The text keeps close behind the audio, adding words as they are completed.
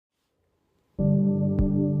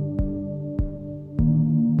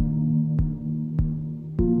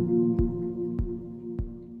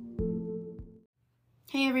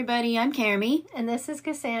everybody. I'm Carmi. And this is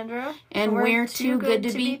Cassandra. And we're too good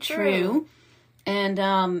to be true.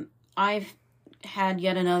 And I've had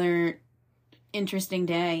yet another interesting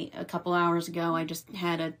day. A couple hours ago, I just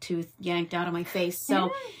had a tooth yanked out of my face. So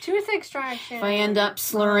tooth extraction. If I end up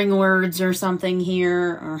slurring words or something here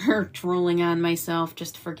or drooling on myself,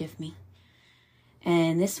 just forgive me.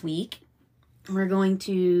 And this week, we're going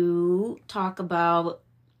to talk about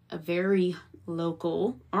a very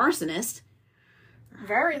local arsonist.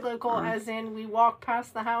 Very local, as in we walk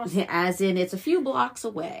past the house. As in it's a few blocks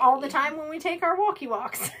away. All the time when we take our walkie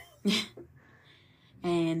walks.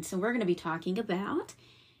 And so we're going to be talking about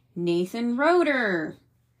Nathan Roeder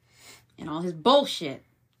and all his bullshit.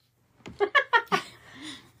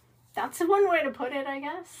 That's one way to put it, I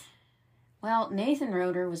guess. Well, Nathan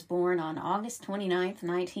Roeder was born on August 29th,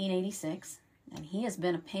 1986, and he has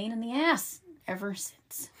been a pain in the ass ever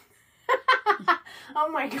since. Oh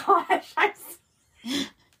my gosh.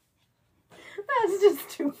 That's just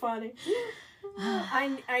too funny.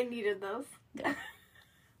 I needed those.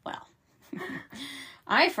 Well,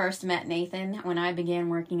 I first met Nathan when I began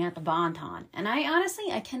working at the Bonton. And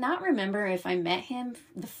I cannot remember if I met him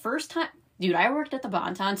the first time. Dude, I worked at the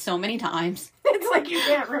Bonton so many times. It's like you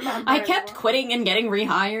can't remember. I kept quitting and getting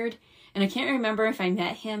rehired. And I can't remember if I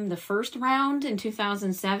met him the first round in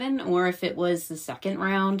 2007 or if it was the second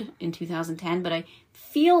round in 2010. But I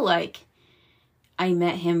feel like I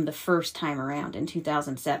met him the first time around in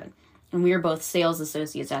 2007. And we were both sales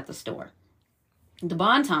associates at the store. The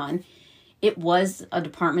Bonton, it was a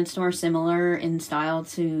department store similar in style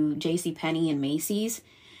to JCPenney and Macy's.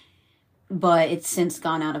 But it's since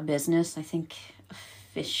gone out of business. I think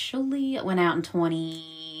officially it went out in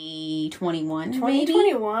 2021,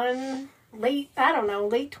 2021, late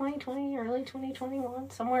 2020, early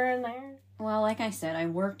 2021, somewhere in there. Well, like I said, I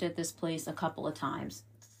worked at this place a couple of times.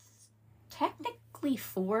 Technically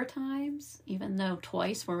 4 times, even though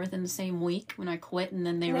twice were within the same week when I quit, and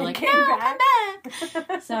then they were like, "No, come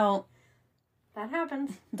back." So that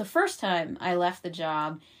happens. The first time I left the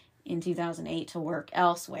job in 2008 to work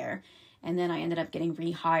elsewhere, and then I ended up getting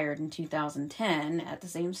rehired in 2010 at the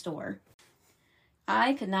same store.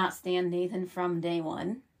 I could not stand Nathan from day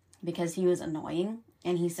one because he was annoying,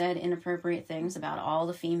 and he said inappropriate things about all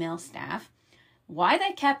the female staff. Why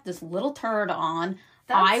they kept this little turd on,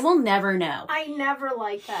 I will never know. I never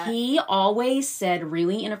liked that. He always said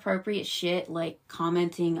really inappropriate shit, like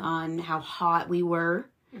commenting on how hot we were,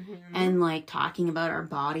 and like talking about our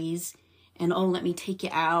bodies, and oh, let me take you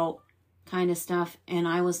out, kind of stuff. And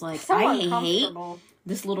I was like, so I hate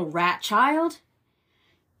this little rat child.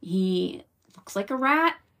 He looks like a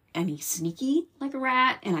rat, and he's sneaky like a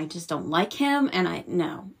rat, and I just don't like him, and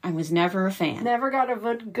I was never a fan. Never got a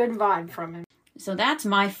good vibe from him. So that's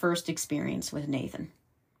my first experience with Nathan.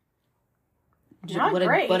 Not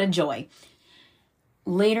great. What a joy.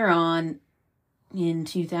 Later on, in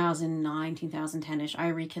 2009, 2010-ish, I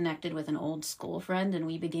reconnected with an old school friend, and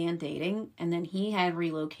we began dating, and then he had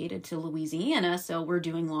relocated to Louisiana, so we're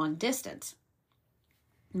doing long distance.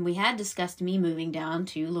 And we had discussed me moving down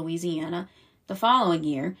to Louisiana the following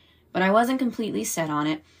year, but I wasn't completely set on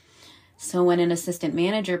it. So when an assistant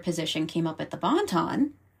manager position came up at the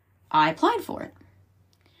Bonton, I applied for it.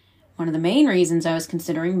 One of the main reasons I was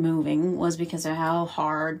considering moving was because of how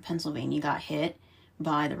hard Pennsylvania got hit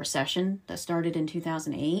by the recession that started in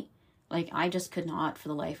 2008. Like, I just could not, for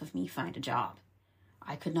the life of me, find a job.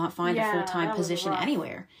 I could not find a full-time position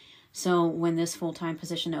anywhere. So when this full-time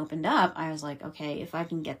position opened up, I was like, okay, if I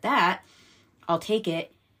can get that, I'll take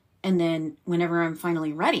it. And then whenever I'm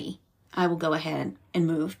finally ready, I will go ahead and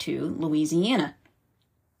move to Louisiana.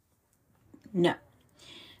 No.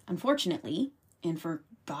 Unfortunately, and for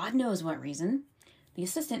God knows what reason, the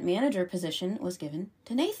assistant manager position was given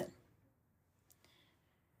to Nathan.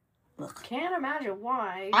 Look. Can't imagine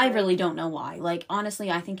why. I really don't know why. Like,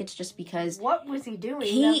 honestly, I think it's just because... What was he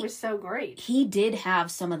doing that was so great? He did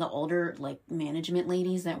have some of the older, like, management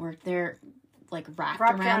ladies that worked there, like, wrapped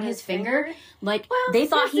around his finger. Like, they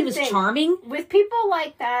thought he was charming. With people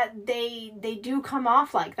like that, they do come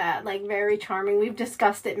off like that. Like, very charming. We've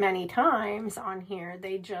discussed it many times on here.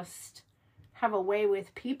 They just have a way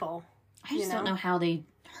with people. I just don't know how they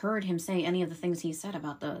heard him say any of the things he said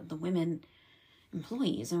about the women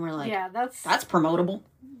employees, and we're like, yeah, that's promotable.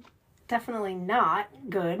 Definitely not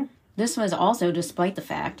good. This was also despite the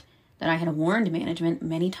fact that I had warned management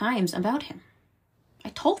many times about him. I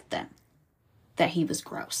told them that he was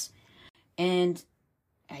gross, and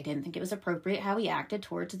I didn't think it was appropriate how he acted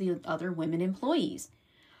towards the other women employees.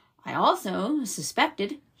 I also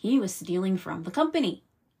suspected he was stealing from the company,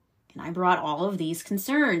 and I brought all of these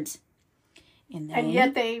concerns. And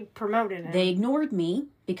yet they promoted him. They ignored me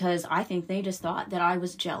because I think they just thought that I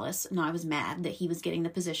was jealous and I was mad that he was getting the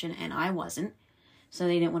position and I wasn't. So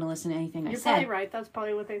they didn't want to listen to anything I said. You're probably right. That's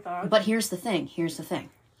probably what they thought. But here's the thing.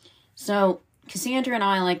 So Cassandra and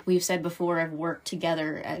I, like we've said before, have worked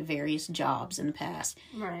together at various jobs in the past.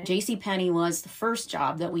 Right. JCPenney was the first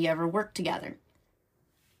job that we ever worked together.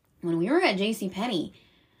 When we were at JCPenney,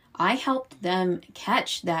 I helped them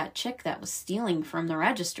catch that chick that was stealing from the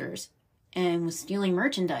registers and was stealing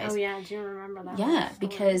merchandise. Oh, yeah. Do you remember that? Yeah,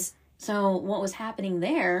 because, so what was happening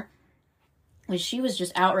there was she was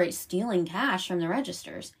just outright stealing cash from the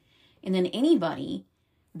registers. And then anybody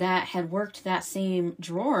that had worked that same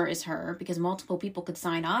drawer as her, because multiple people could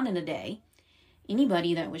sign on in a day,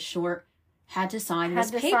 anybody that was short had to sign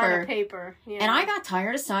this paper. Sign a paper. Yeah. And I got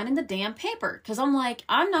tired of signing the damn paper, because I'm like,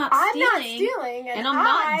 I'm not stealing, and I'm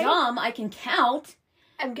not dumb. I can count.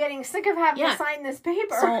 I'm getting sick of having to sign this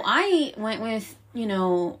paper. So I went with,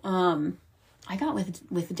 I got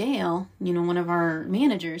with Dale, one of our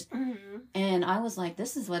managers, and I was like,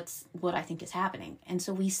 this is what I think is happening. And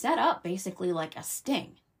so we set up basically like a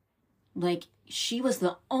sting. Like, she was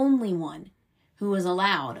the only one who was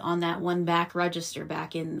allowed on that one back register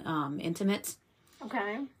back in Intimates.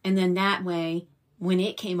 Okay. And then that way, when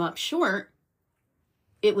it came up short,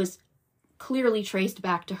 it was clearly traced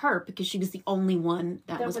back to her because she was the only one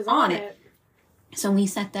that was on it. So we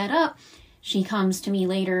set that up. She comes to me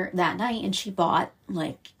later that night and she bought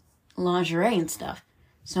like lingerie and stuff.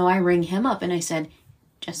 So I ring him up and I said,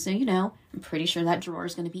 just so you know, I'm pretty sure that drawer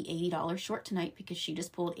is going to be $80 short tonight because she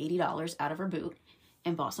just pulled $80 out of her boot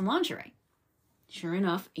and bought some lingerie. Sure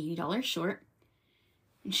enough, $80 short.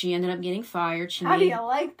 And she ended up getting fired. How do you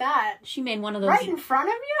like that? She made one of those... Right in front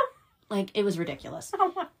of you? Like, it was ridiculous.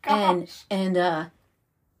 Oh my gosh. And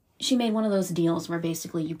she made one of those deals where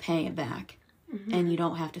basically you pay it back. Mm-hmm. And you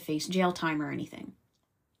don't have to face jail time or anything.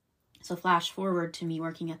 So flash forward to me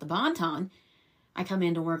working at the Bonton. I come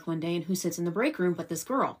into work one day and who sits in the break room but this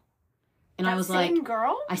girl? And I was like...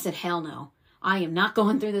 girl? I said, hell no. I am not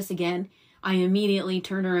going through this again. I immediately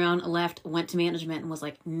turned around, left, went to management and was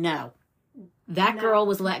like, no. That girl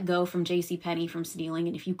was let go from JCPenney from stealing,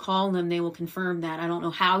 and if you call them, they will confirm that. I don't know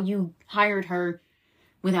how you hired her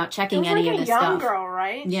without checking any of this stuff. She was like a young girl,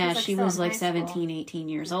 right? Yeah, she was like 17, 18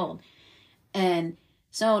 years old. And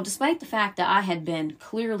so despite the fact that I had been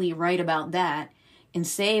clearly right about that and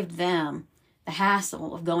saved them the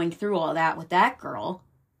hassle of going through all that with that girl,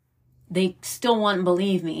 they still wouldn't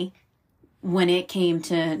believe me when it came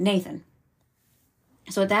to Nathan.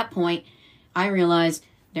 So at that point, I realized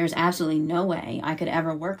there's absolutely no way I could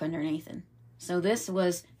ever work under Nathan. So this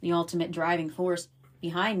was the ultimate driving force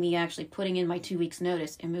behind me actually putting in my 2 weeks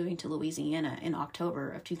notice and moving to Louisiana in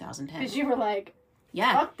October of 2010. Because you were like,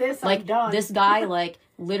 yeah, fuck this, like, I'm done. This guy, like,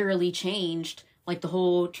 literally changed, like, the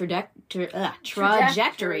whole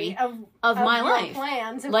trajectory of my life.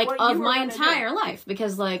 Plans like, of my entire life.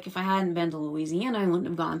 Because, like, if I hadn't been to Louisiana, I wouldn't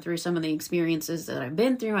have gone through some of the experiences that I've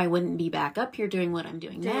been through. I wouldn't be back up here doing what I'm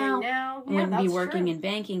doing now. Yeah, I wouldn't be working in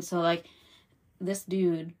banking. So, like, this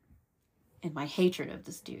dude and my hatred of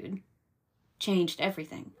this dude changed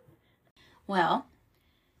everything. Well,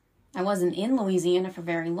 I wasn't in Louisiana for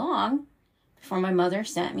very long before my mother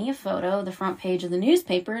sent me a photo of the front page of the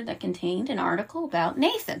newspaper that contained an article about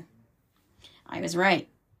Nathan. I was right.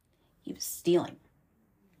 He was stealing.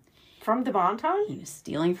 From the Bonton? He was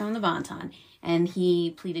stealing from the Bonton. And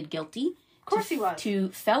he pleaded guilty. Of course he was. To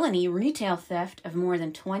felony retail theft of more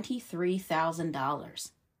than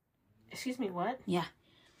 $23,000. Excuse me, what? Yeah.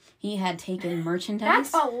 He had taken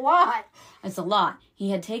merchandise. That's a lot. It's a lot.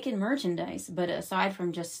 He had taken merchandise, but aside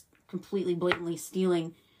from just completely blatantly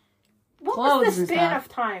stealing clothes was the and span stuff,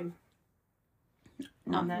 of time?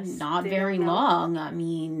 Not very long. I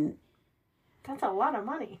mean, that's a lot of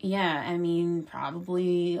money. Yeah, I mean,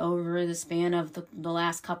 probably over the span of the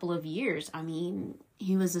last couple of years. I mean,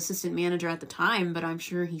 he was assistant manager at the time, but I'm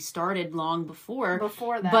sure he started long before.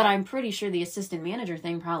 Before that. But I'm pretty sure the assistant manager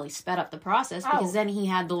thing probably sped up the process because then he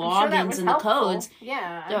had the logins and the codes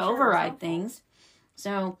to override things.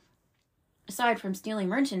 So, aside from stealing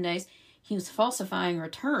merchandise, he was falsifying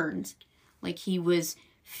returns. Like, he was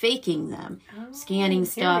faking them, scanning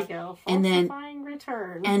stuff, and then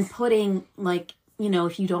returns. And putting, like,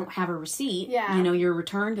 if you don't have a receipt, your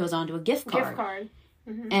return goes onto a gift card.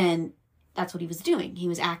 Mm-hmm. And that's what he was doing. He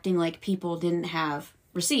was acting like people didn't have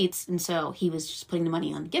receipts, and so he was just putting the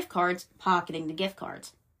money on gift cards, pocketing the gift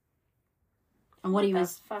cards. And what he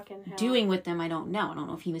was doing with them, I don't know. I don't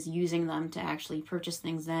know if he was using them to actually purchase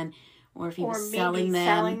things then, or if he was selling them.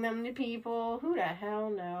 Selling them to people. Who the hell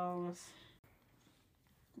knows?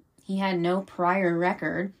 He had no prior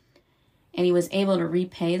record, and he was able to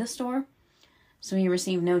repay the store. So he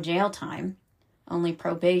received no jail time, only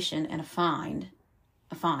probation and a fine,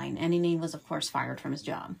 and he was, of course, fired from his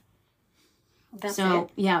job. That's so, it?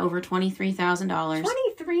 Yeah, over $23,000.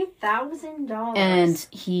 $23,000. And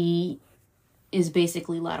he is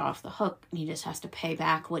basically let off the hook, and he just has to pay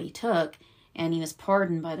back what he took, and he was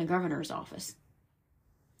pardoned by the governor's office.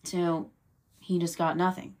 So, he just got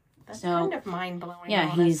nothing. That's kind of mind-blowing, yeah,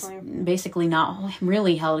 honestly. He's basically not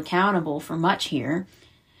really held accountable for much here.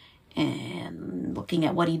 And looking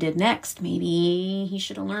at what he did next, maybe he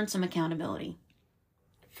should have learned some accountability.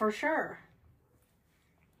 For sure.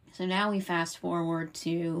 So now we fast forward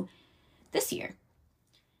to this year.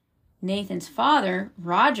 Nathan's father,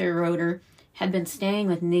 Roger Roeder, had been staying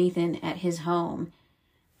with Nathan at his home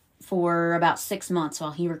for about 6 months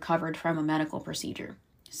while he recovered from a medical procedure.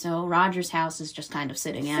 So Roger's house is just kind of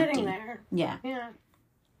sitting empty. Sitting there. Yeah. Yeah.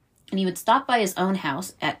 And he would stop by his own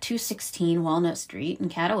house at 216 Walnut Street in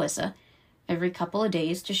Catawissa every couple of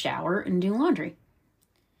days to shower and do laundry.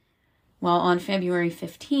 Well, on February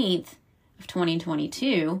 15th of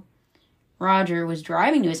 2022, Roger was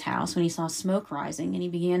driving to his house when he saw smoke rising, and he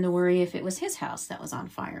began to worry if it was his house that was on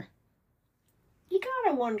fire. You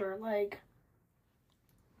gotta wonder, like,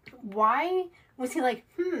 why was he like,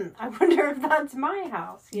 I wonder if that's my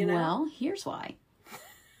house, you know? Well, here's why.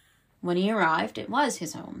 When he arrived, it was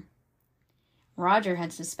his home. Roger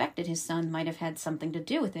had suspected his son might have had something to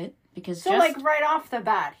do with it, because so, like, right off the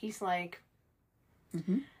bat, he's like,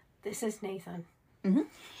 Mm-hmm. This is Nathan. Mm-hmm.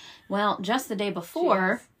 Well, just the day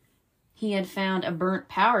before, he had found a burnt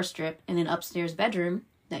power strip in an upstairs bedroom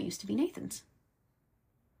that used to be Nathan's.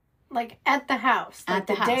 Like, at the house. Like, at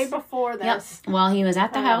the the house. day before this. Yep. While he was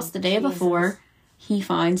at the house the day before, he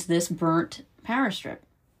finds this burnt power strip.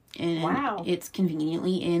 And it's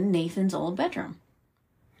conveniently in Nathan's old bedroom.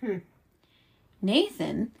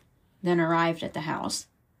 Nathan then arrived at the house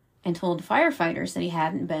and told firefighters that he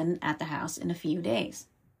hadn't been at the house in a few days.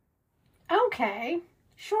 Okay,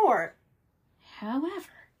 sure. However,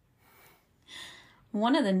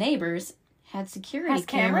 one of the neighbors had security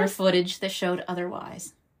camera cameras? footage that showed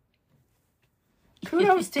otherwise.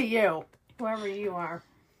 Kudos to you, whoever you are.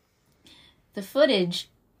 The footage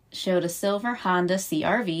showed a silver Honda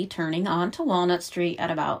CR-V turning onto Walnut Street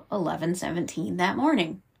at about 11:17 that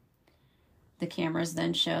morning. The cameras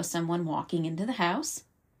then show someone walking into the house.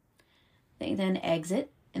 They then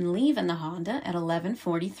exit and leave in the Honda at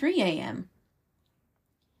 11:43 a.m.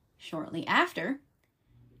 Shortly after,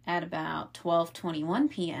 at about 12:21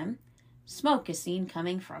 p.m., smoke is seen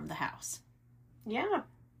coming from the house. Yeah.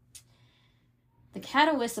 The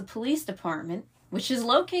Catawissa Police Department, which is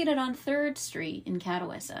located on 3rd Street in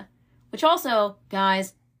Catawissa, which also,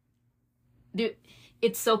 guys, dude,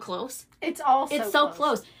 it's so close. It's so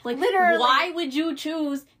close. Like, literally, why would you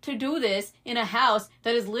choose to do this in a house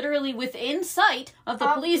that is literally within sight of the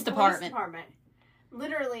police department?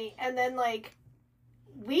 Literally, and then, like,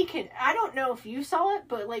 I don't know if you saw it,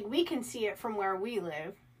 but, like, we can see it from where we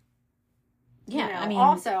live. Yeah, you know, I mean...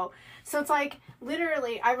 Also, so it's like,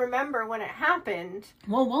 literally, I remember when it happened...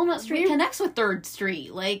 Well, Walnut Street connects with 3rd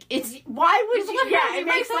Street. Like, it's... Why would you... Yeah, it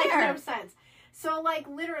makes, right like, no sense. So, like,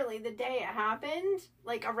 literally, the day it happened,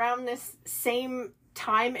 like, around this same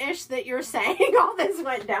time-ish that you're saying all this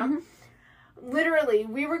went down, literally,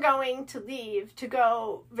 we were going to leave to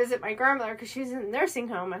go visit my grandmother, because she was in a nursing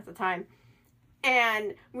home at the time,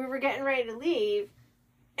 and we were getting ready to leave,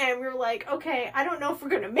 and we were like, okay, I don't know if we're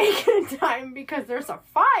going to make it in time, because there's a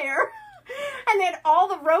fire, and then all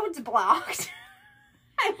the roads blocked,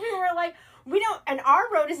 and we were like... and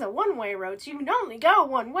our road is a one-way road, so you can only go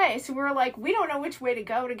one way. So we were like, we don't know which way to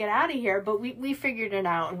go to get out of here, but we figured it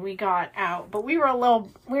out and we got out. But we were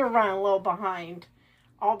running a little behind,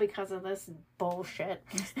 all because of this bullshit.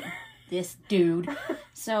 This dude.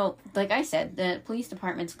 So, like I said, the police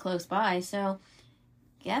department's close by, so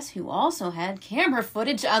guess who also had camera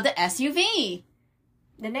footage of the SUV?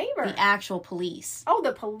 The neighbor. The actual police. Oh,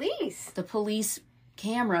 the police. The police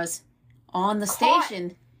cameras on the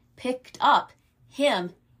station picked up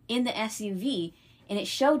him in the SUV, and it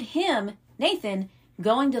showed him, Nathan,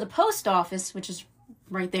 going to the post office, which is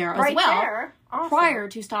right there as well, awesome. Prior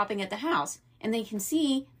to stopping at the house. And they can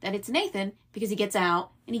see that it's Nathan because he gets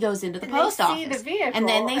out and he goes into the post office. They see the vehicle, and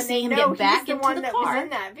then they see him get back into the car. Was in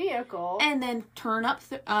that vehicle. And then turn up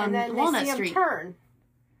and then Walnut they see Street. Him turn.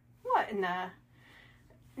 What in the...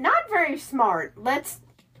 Not very smart. Let's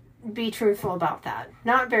be truthful about that.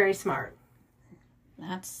 Not very smart.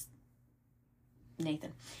 That's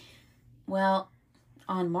Nathan. Well,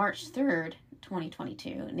 on March 3rd,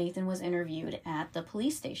 2022, Nathan was interviewed at the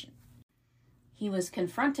police station. He was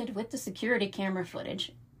confronted with the security camera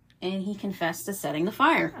footage, and he confessed to setting the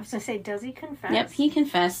fire. I was going to say, does he confess? Yep, he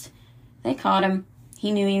confessed. They caught him.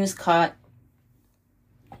 He knew he was caught.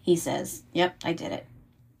 He says, yep, I did it.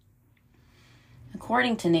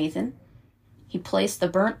 According to Nathan, he placed the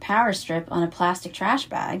burnt power strip on a plastic trash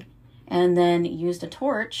bag and then used a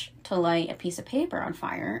torch to light a piece of paper on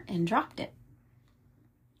fire and dropped it.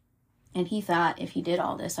 And he thought if he did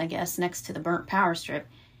all this, I guess, next to the burnt power strip,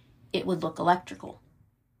 it would look electrical.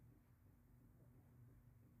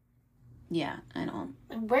 Yeah, I know.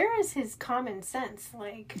 Where is his common sense?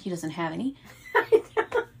 Like, He doesn't have any.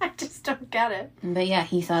 I just don't get it. But yeah,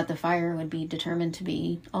 he thought the fire would be determined to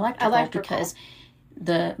be electrical. Because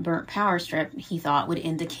the burnt power strip, he thought, would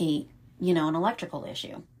indicate, an electrical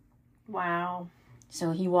issue. Wow.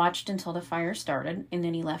 So he watched until the fire started, and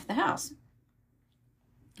then he left the house.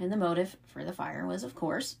 And the motive for the fire was, of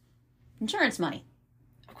course, insurance money.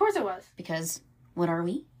 Of course it was. Because what are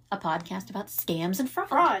we? A podcast about scams and fraud.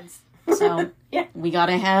 Frauds. So yeah, we got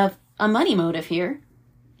to have a money motive here,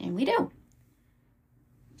 and we do.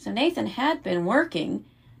 So Nathan had been working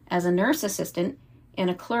as a nurse assistant and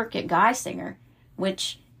a clerk at Geisinger,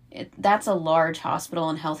 which that's a large hospital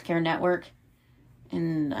and healthcare network.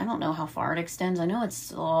 And I don't know how far it extends. I know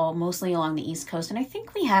it's all mostly along the East Coast. And I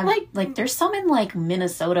think we have, like there's some in,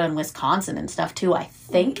 Minnesota and Wisconsin and stuff, too, I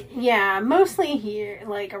think. Yeah, mostly here,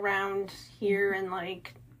 around here in,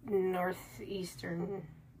 northeastern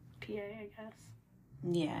PA, I guess.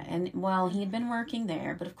 Yeah, and, he had been working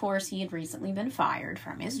there. But, of course, he had recently been fired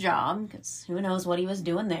from his job. Because who knows what he was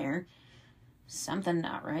doing there. Something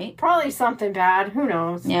not right. Probably something bad. Who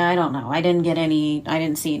knows? Yeah, I don't know. I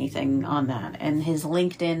didn't see anything on that. And his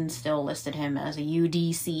LinkedIn still listed him as a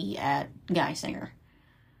UDC at Geisinger.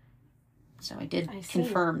 So I did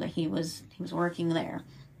confirm that he was working there.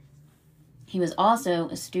 He was also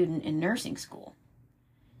a student in nursing school.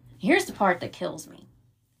 Here's the part that kills me.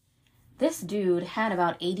 This dude had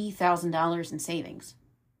about $80,000 in savings.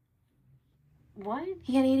 What?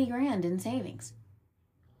 He had $80,000 in savings.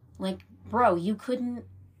 Bro, you couldn't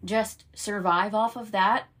just survive off of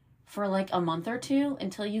that for a month or two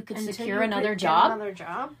until you could secure another job? Another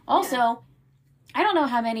job? Also, yeah. I don't know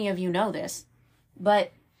how many of you know this,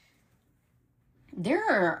 but there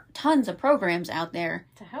are tons of programs out there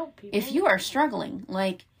to help people. If you are struggling,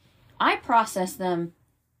 I process them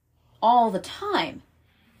all the time.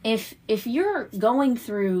 If you're going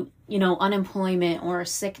through, unemployment or a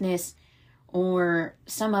sickness or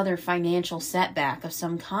some other financial setback of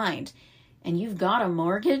some kind, and you've got a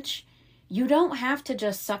mortgage, you don't have to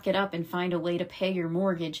just suck it up and find a way to pay your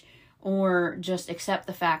mortgage or just accept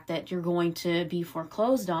the fact that you're going to be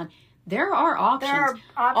foreclosed on. There are options. There are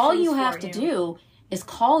options. All you have to do is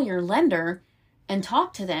call your lender and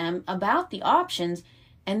talk to them about the options,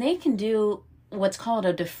 and they can do what's called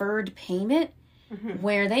a deferred payment,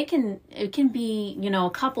 where it can be, a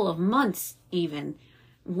couple of months even,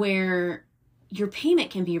 where your payment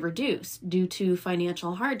can be reduced due to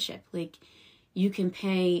financial hardship. You can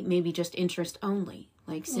pay maybe just interest only.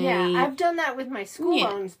 Say... Yeah, I've done that with my school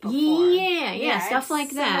loans before. Yeah, stuff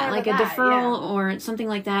like that. A deferral or something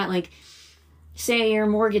like that. Say your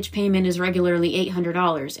mortgage payment is regularly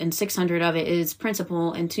 $800 and $600 of it is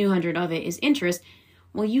principal and $200 of it is interest.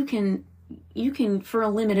 Well, you can for a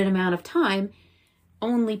limited amount of time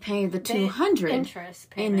only pay the $200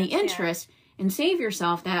 in the interest and save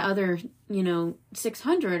yourself that other,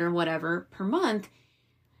 $600 or whatever per month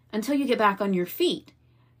until you get back on your feet.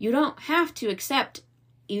 You don't have to accept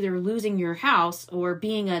either losing your house or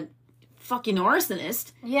being a fucking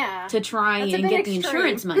arsonist to try and get the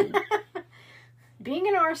insurance money. Being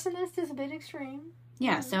an arsonist is a bit extreme.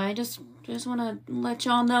 Yeah, so I just want to let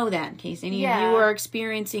y'all know that in case any of you are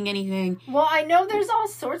experiencing anything. Well, I know there's all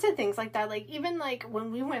sorts of things like that. Even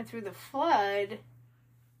when we went through the flood,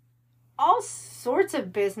 all sorts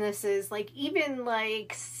of businesses, even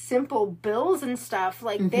simple bills and stuff,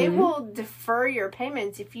 they will defer your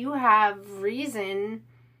payments if you have reason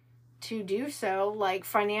to do so,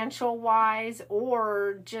 financial wise,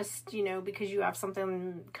 or just, because you have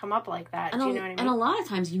something come up like that. Do you know what I mean? And a lot of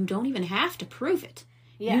times you don't even have to prove it.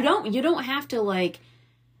 Yeah. You don't have to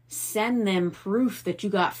send them proof that you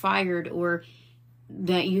got fired or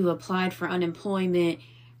that you applied for unemployment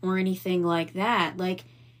or anything like that.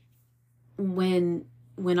 When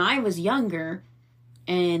I was younger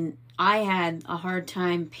and I had a hard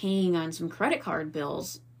time paying on some credit card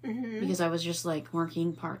bills because I was just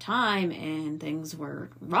working part-time and things were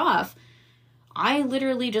rough, I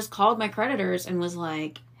literally just called my creditors and was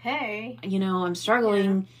like, hey, I'm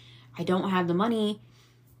struggling. I don't have the money.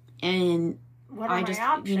 And I just,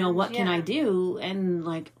 what can I do?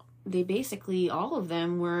 And they basically, all of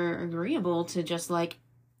them were agreeable to just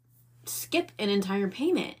skip an entire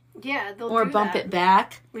payment. Yeah, they'll or do bump that. it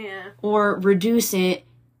back. Yeah. Or reduce it.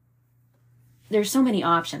 There's so many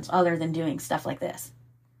options other than doing stuff like this.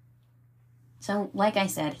 So, like I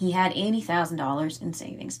said, he had $80,000 in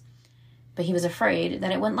savings. But he was afraid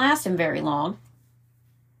that it wouldn't last him very long.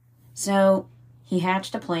 So, he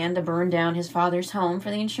hatched a plan to burn down his father's home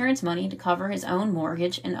for the insurance money to cover his own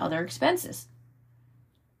mortgage and other expenses.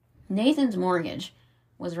 Nathan's mortgage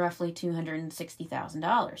was roughly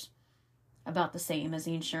 $260,000. About the same as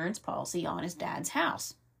the insurance policy on his dad's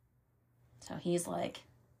house. So he's like,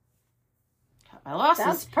 cut my losses.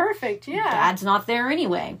 That's perfect, yeah. Dad's not there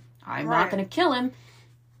anyway. I'm not going to kill him.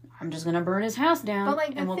 I'm just going to burn his house down,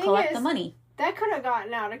 and we'll collect the money. That could have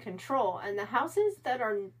gotten out of control, and the houses that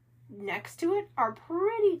are next to it are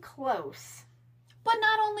pretty close. But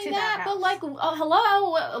not only that but like,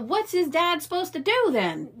 hello, what's his dad supposed to do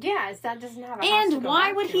then? Yeah, his dad doesn't have a house And to go why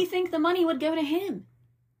back would to. he think the money would go to him?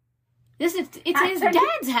 It's his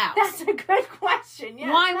dad's house. That's a good question.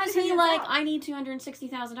 Yeah. Why was he like, I need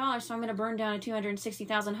 $260,000, so I'm going to burn down a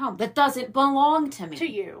 $260,000 home that doesn't belong to me? To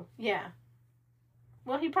you, yeah.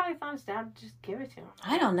 Well, he probably thought his dad would just give it to him.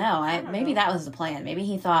 I don't know. Maybe that was the plan. Maybe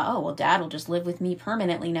he thought, oh, well, Dad will just live with me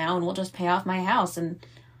permanently now, and we'll just pay off my house and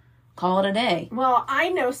call it a day. Well, I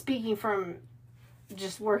know, speaking from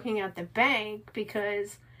just working at the bank,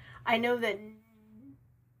 because I know that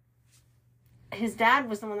his dad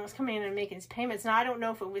was the one that was coming in and making his payments. Now, I don't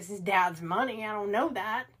know if it was his dad's money. I don't know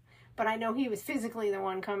that. But I know he was physically the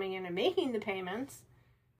one coming in and making the payments.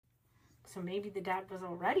 So maybe the dad was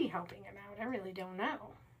already helping him out. I really don't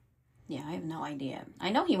know. Yeah, I have no idea. I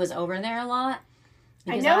know he was over there a lot.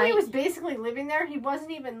 I know he was basically living there. He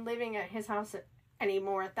wasn't even living at his house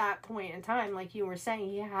anymore at that point in time. Like you were saying,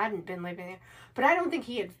 he hadn't been living there. But I don't think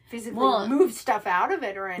he had physically moved stuff out of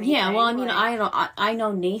it or anything. Yeah, well, I mean, I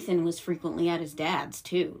know Nathan was frequently at his dad's,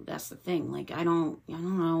 too. That's the thing. Like, I don't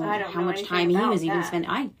know how much time he was even spending.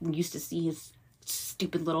 I used to see his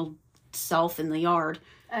stupid little self in the yard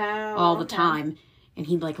all the time. And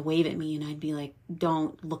he'd, like, wave at me, and I'd be like,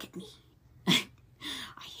 don't look at me. I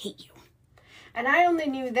hate you. And I only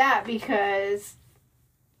knew that because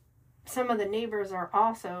some of the neighbors are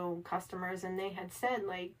also customers, and they had said,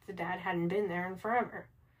 like, the dad hadn't been there in forever.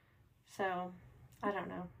 So, I don't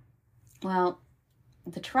know. Well,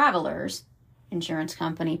 the Travelers insurance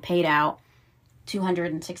company paid out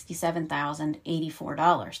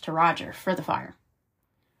 $267,084 to Roger for the fire.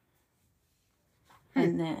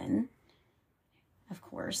 And then, of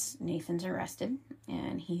course, Nathan's arrested,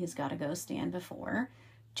 and he has got to go stand before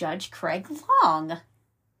Judge Craig Long.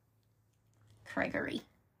 Craigery.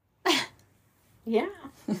 Yeah.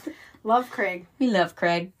 Love Craig. We love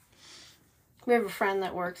Craig. We have a friend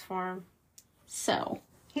that works for him. So.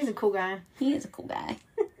 He's a cool guy. He is a cool guy.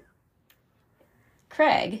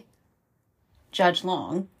 Craig, Judge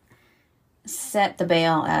Long, set the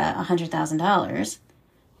bail at $100,000,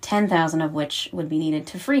 $10,000 of which would be needed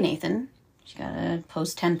to free Nathan. She got to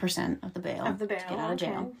post 10% of the bail. To get out of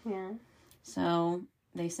jail. Yeah. So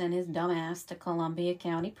they sent his dumb ass to Columbia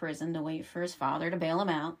County Prison to wait for his father to bail him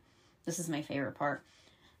out. This is my favorite part.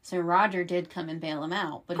 So Roger did come and bail him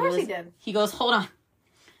out. But of course he did. He goes, hold on.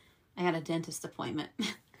 I had a dentist appointment. I'm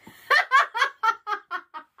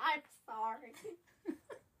sorry.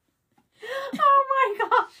 Oh my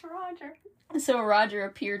gosh, Roger. So Roger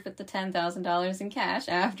appeared with the $10,000 in cash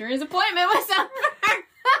after his appointment was over.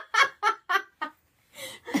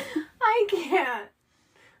 I can't.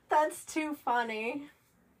 That's too funny.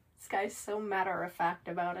 This guy's so matter-of-fact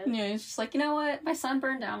about it. Yeah, he's just like, you know what? My son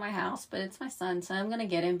burned down my house, but it's my son, so I'm gonna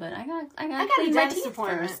get him. But I got a clean my dentist teeth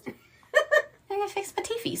appointment first. I gotta fix my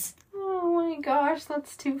teethies. Oh my gosh,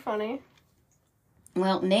 that's too funny.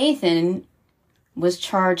 Well, Nathan was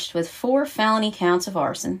charged with 4 felony counts of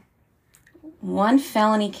arson, 1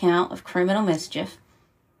 felony count of criminal mischief,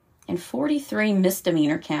 and 43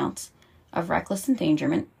 misdemeanor counts of reckless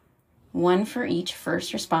endangerment, 1 for each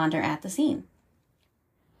first responder at the scene.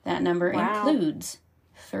 That number includes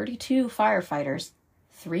 32 firefighters,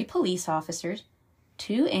 3 police officers,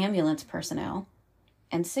 2 ambulance personnel,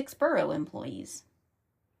 and 6 borough employees.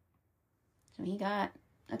 So he got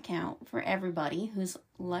a count for everybody whose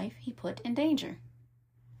life he put in danger.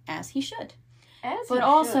 As he should. But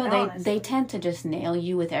also, they tend to just nail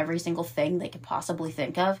you with every single thing they could possibly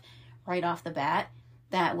think of right off the bat.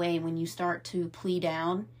 That way, when you start to plea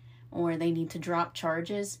down or they need to drop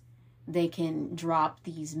charges, they can drop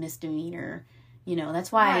these misdemeanor,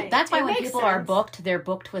 that's why when people are booked, they're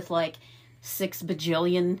booked with like 6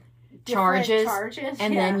 bajillion charges.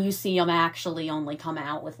 And yeah. then you see them actually only come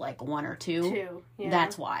out with like one or two. Yeah.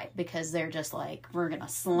 That's why. Because they're just like, we're going to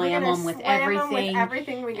slam them with everything.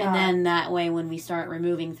 Everything we got. And then that way when we start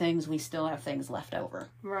removing things, we still have things left over.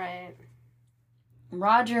 Right.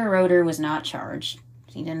 Roeder was not charged.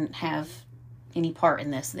 He didn't have any part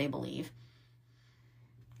in this, they believe.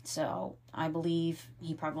 So I believe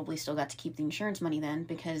he probably still got to keep the insurance money then,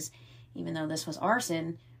 because even though this was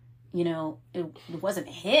arson, you know, it wasn't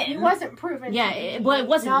him. He wasn't proven. Yeah, it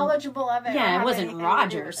wasn't knowledgeable of it. Yeah, it wasn't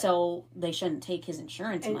Roger, so they shouldn't take his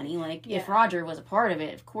insurance money. Like if Roger was a part of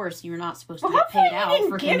it, of course you're not supposed to get paid out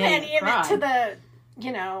for committing any crime. of it to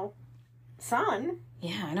the, son.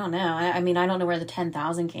 Yeah, I don't know. I mean, I don't know where the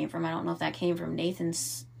 $10,000 came from. I don't know if that came from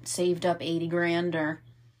Nathan's saved up $80,000 or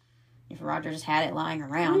if Roger just had it lying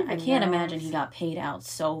around. I can't imagine he got paid out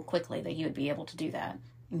so quickly that he would be able to do that.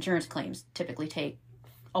 Insurance claims typically take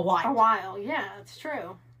a while. Yeah, it's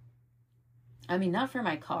true. I mean, not for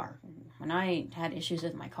my car. When I had issues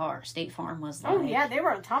with my car, State Farm was like... Oh, yeah, they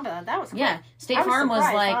were on top of that. That was quick. Yeah, State Farm was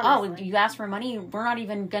like, honestly. oh, you asked for money? We're not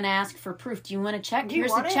even going to ask for proof. Do you want a check?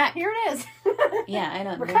 Here's the check. Here it is. Yeah, I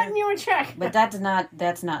don't know. We're cutting you a check. But that's not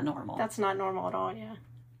normal. That's not normal at all, yeah.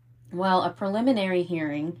 Well, a preliminary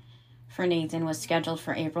hearing for Nathan was scheduled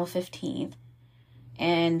for April 15th.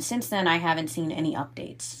 And since then, I haven't seen any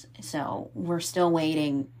updates. So we're still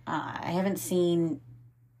waiting. I haven't seen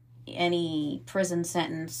any prison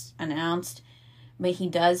sentence announced, but he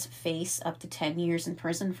does face up to 10 years in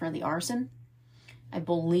prison for the arson. I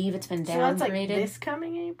believe it's been downgraded. So that's like this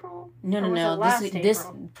coming April? No. This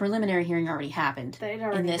preliminary hearing already happened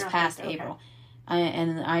in this past April.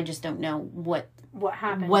 And I just don't know what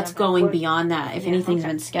happened. What's going beyond that, if anything's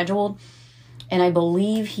been scheduled. And I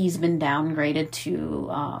believe he's been downgraded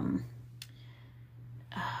to,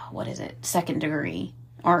 second degree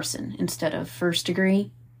arson instead of first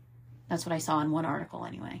degree. That's what I saw in one article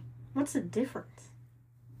anyway. What's the difference?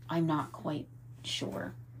 I'm not quite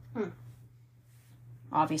sure.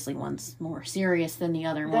 Obviously one's more serious than the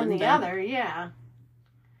other one. Yeah.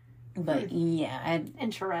 But yeah.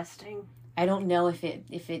 Interesting. I don't know if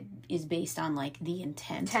it is based on like the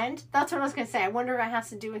intent. Intent? That's what I was going to say. I wonder if it has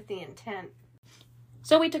to do with the intent.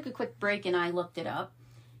 So we took a quick break and I looked it up.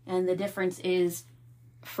 And the difference is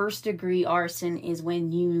first degree arson is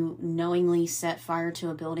when you knowingly set fire to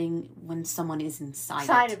a building when someone is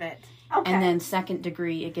inside of it. Okay. And then second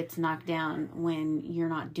degree, it gets knocked down when you're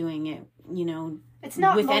not doing it, it's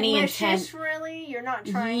not with any intent. Really? You're not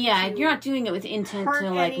trying you're not doing it with intent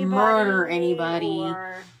to like anybody murder anybody.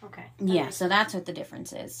 Okay. Yeah, so that's what the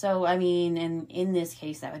difference is. So I mean, and in this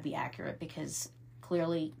case that would be accurate because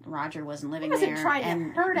clearly Roger wasn't living there. He wasn't trying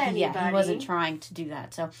to hurt anybody. Yeah, he wasn't trying to do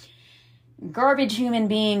that. So garbage human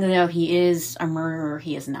being, though he is a murderer,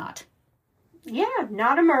 he is not. Yeah,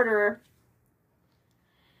 not a murderer.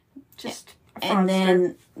 Just a fraudster. And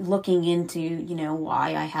then looking into,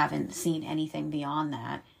 why I haven't seen anything beyond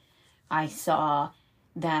that, I saw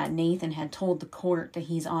that Nathan had told the court that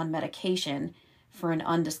he's on medication for an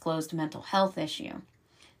undisclosed mental health issue.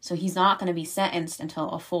 So he's not going to be sentenced until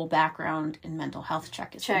a full background and mental health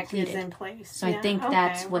check is completed. Is in place. So I think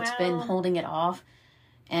that's what's been holding it off.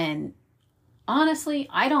 And honestly,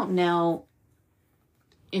 I don't know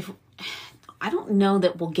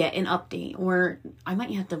that we'll get an update, or I might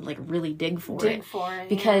have to like really dig for it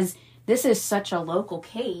because this is such a local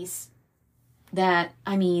case that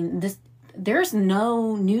there's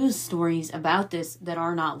no news stories about this that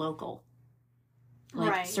are not local.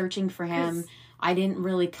 Like searching for him, I didn't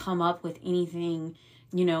really come up with anything,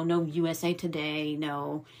 no USA Today,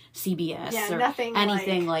 no CBS or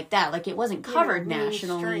anything like that. Like it wasn't covered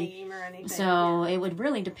nationally. Or anything, so it would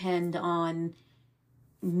really depend on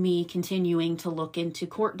me continuing to look into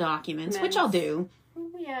court documents, which I'll do.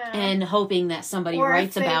 Yeah. And hoping that somebody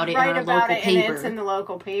writes about it in our local paper. And it's in the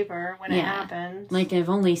local paper when it happens. Like I've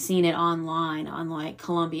only seen it online on like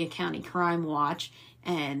Columbia County Crime Watch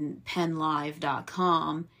and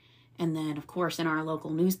PennLive.com. And then, of course, in our local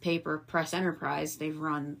newspaper, Press Enterprise, they've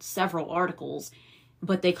run several articles,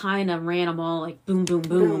 but they kind of ran them all like boom, boom,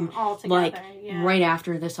 boom, all together, right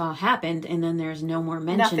after this all happened, and then there's no more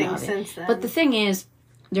mention of it. Since then. But the thing is,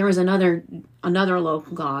 there was another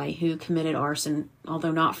local guy who committed arson, although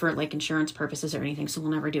not for like insurance purposes or anything, so we'll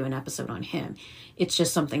never do an episode on him. It's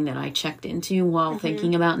just something that I checked into while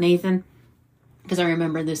thinking about Nathan, because I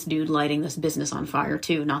remember this dude lighting this business on fire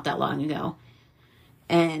too, not that long ago.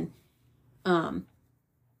 And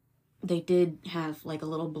they did have like a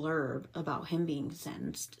little blurb about him being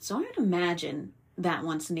sentenced. So I'd imagine that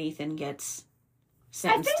once Nathan gets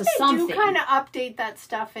sentence I think to they something. do kind of update that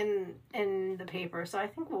stuff in the paper, so I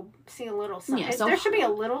think we'll see a little something. Yeah, so there should be a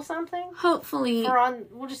little something. Hopefully.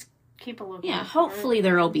 We'll just keep a look. Yeah, hopefully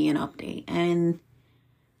there will be an update. And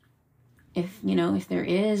if there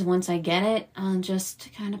is, once I get it, I'll just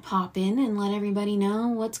kind of pop in and let everybody know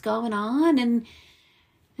what's going on and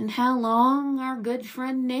how long our good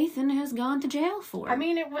friend Nathan has gone to jail for. I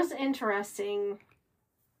mean, it was interesting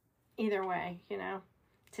either way,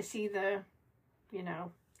 to see the,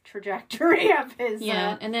 trajectory of his...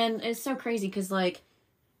 Yeah, and then it's so crazy because, like,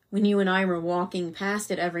 when you and I were walking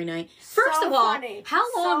past it every night... First of all, how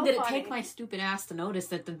long did it take my stupid ass to notice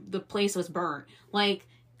that the place was burnt? Like,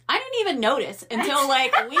 I didn't even notice until,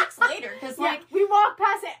 like, weeks later. Because, like... We walk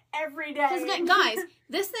past it every day. Because, guys,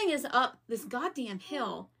 this thing is up this goddamn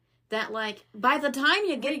hill that, like, by the time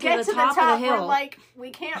you get to the top of the hill... We're like, we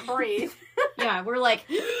can't breathe. Yeah, we're like...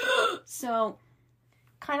 So...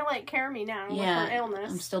 Kind of like Carmy now with her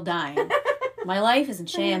illness. I'm still dying. My life is in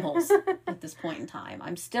shambles at this point in time.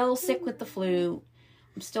 I'm still sick with the flu.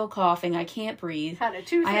 I'm still coughing. I can't breathe. I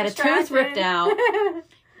had a tooth ripped out.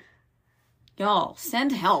 Y'all,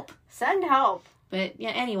 send help. Send help. But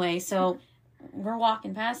yeah, anyway, so we're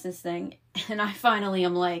walking past this thing, and I finally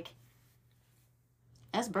am like,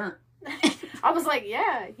 that's burnt. I was like,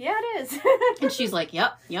 yeah, it is. And she's like,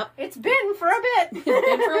 yep. It's been for a bit. It's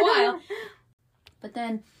been for a while. But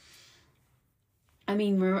then, I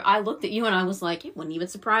mean, I looked at you and I was like, it wouldn't even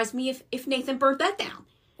surprise me if Nathan burnt that down.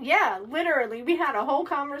 Yeah, literally. We had a whole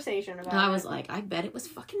conversation about it. And I was like, I bet it was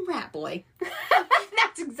fucking Rat Boy.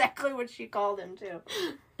 That's exactly what she called him, too.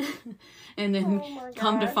 And then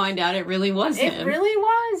come to find out it really was him. It really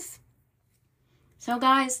was. So,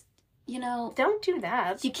 guys, don't do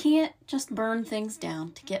that. You can't just burn things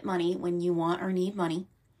down to get money when you want or need money.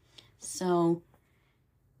 So,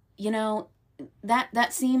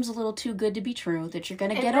 that seems a little too good to be true, that you're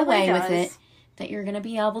going to get away with it, that you're going to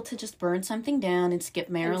be able to just burn something down and skip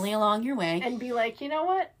merrily along your way. And be like, you know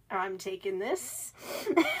what? I'm taking this.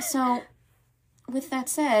 So, with that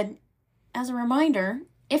said, as a reminder,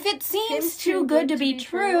 if it seems too good to be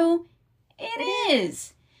true, it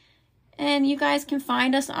is. And you guys can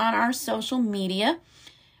find us on our social media.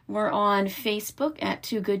 We're on Facebook at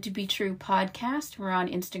Too Good to Be True Podcast. We're on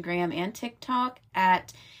Instagram and TikTok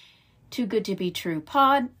at Too Good to Be True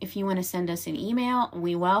Pod. If you want to send us an email,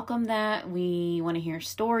 we welcome that. We want to hear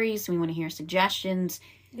stories. We want to hear suggestions.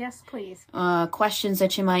 Yes, please. Questions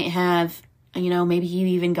that you might have. Maybe you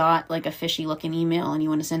even got like a fishy looking email and you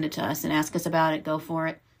want to send it to us and ask us about it. Go for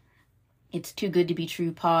it. It's Too Good to Be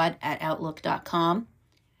True Pod at outlook.com.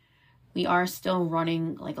 We are still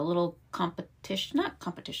running like a little contest,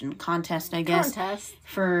 I guess. Contest.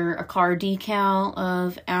 For a car decal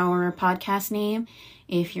of our podcast name.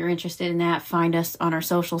 If you're interested in that, find us on our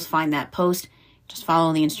socials, find that post. Just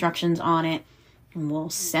follow the instructions on it, and we'll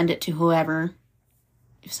send it to whoever,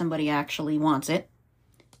 if somebody actually wants it.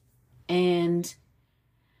 And,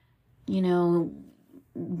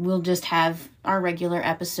 we'll just have our regular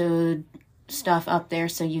episode stuff up there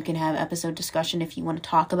so you can have episode discussion if you want to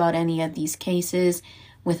talk about any of these cases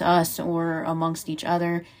with us or amongst each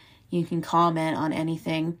other. You can comment on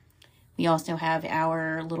anything. We also have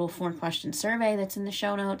our little 4-question survey that's in the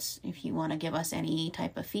show notes. If you want to give us any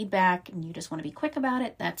type of feedback and you just want to be quick about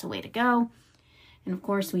it, that's a way to go. And of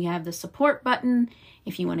course, we have the support button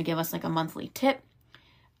if you want to give us like a monthly tip.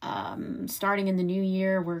 Starting in the new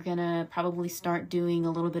year, we're going to probably start doing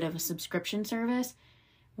a little bit of a subscription service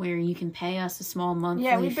where you can pay us a small monthly fee.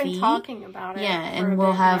 Yeah, we've been talking about it. Yeah, and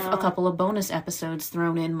we'll have a couple of bonus episodes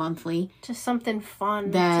thrown in monthly. Just something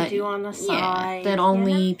fun to do on the side. That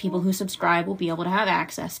only people who subscribe will be able to have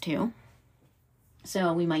access to.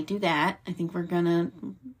 So we might do that. I think we're gonna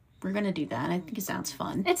do that. I think it sounds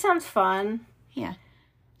fun. It sounds fun. Yeah.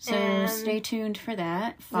 So stay tuned for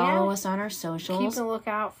that. Follow us on our socials. Keep a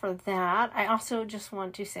lookout for that. I also just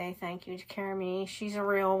want to say thank you to Carmy. She's a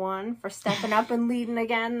real one for stepping up and leading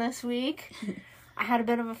again this week. I had a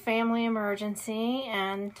bit of a family emergency,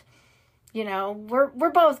 and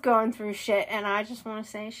we're both going through shit. And I just want to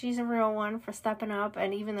say she's a real one for stepping up.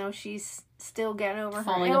 And even though she's still getting over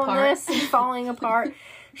her illness and falling apart,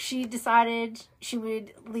 she decided she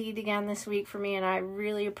would lead again this week for me, and I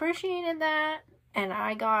really appreciated that. And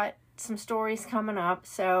I got some stories coming up,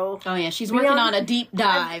 so... Oh, yeah, she's working on a deep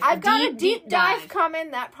dive. I've got a deep dive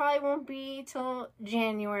coming. That probably won't be till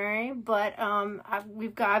January, but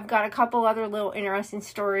I've got a couple other little interesting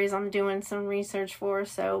stories I'm doing some research for,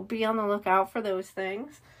 so be on the lookout for those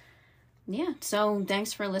things. Yeah, so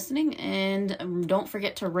thanks for listening, and don't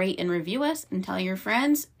forget to rate and review us, and tell your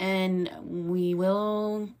friends, and we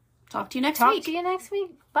will talk to you next week. Talk to you next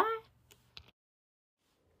week. Bye.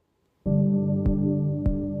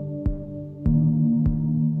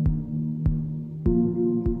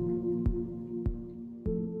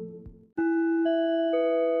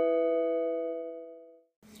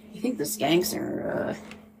 think the skanks are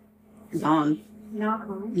gone. Not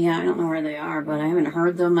home. Yeah, I don't know where they are, but I haven't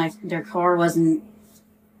heard them. Their car wasn't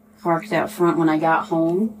parked out front when I got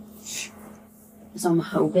home. So I'm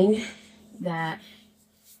hoping that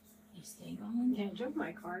they stay gone. Yeah, I drove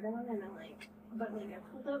my car down and I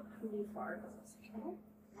pulled up pretty far. I was like, oh,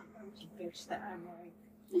 bitch that I'm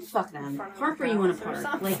like. Fuck them. in front of Park my where you want to house or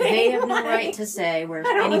park. Like, something. they have no Like, right to say where I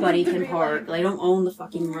don't anybody want to can be park. like- They don't own the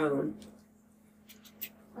fucking road.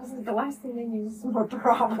 I was like, the last thing they need is more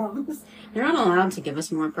problems. They're not allowed to give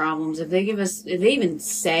us more problems. If they even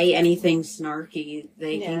say anything snarky,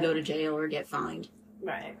 they can Yeah. go to jail or get fined.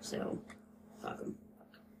 Right. So, fuck them.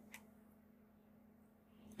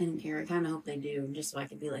 I don't care. I kind of hope they do, just so I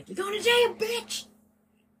can be like, "You're going to jail, bitch!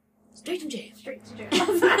 Straight to jail." Straight to jail. That's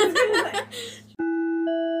what I was gonna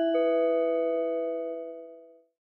say.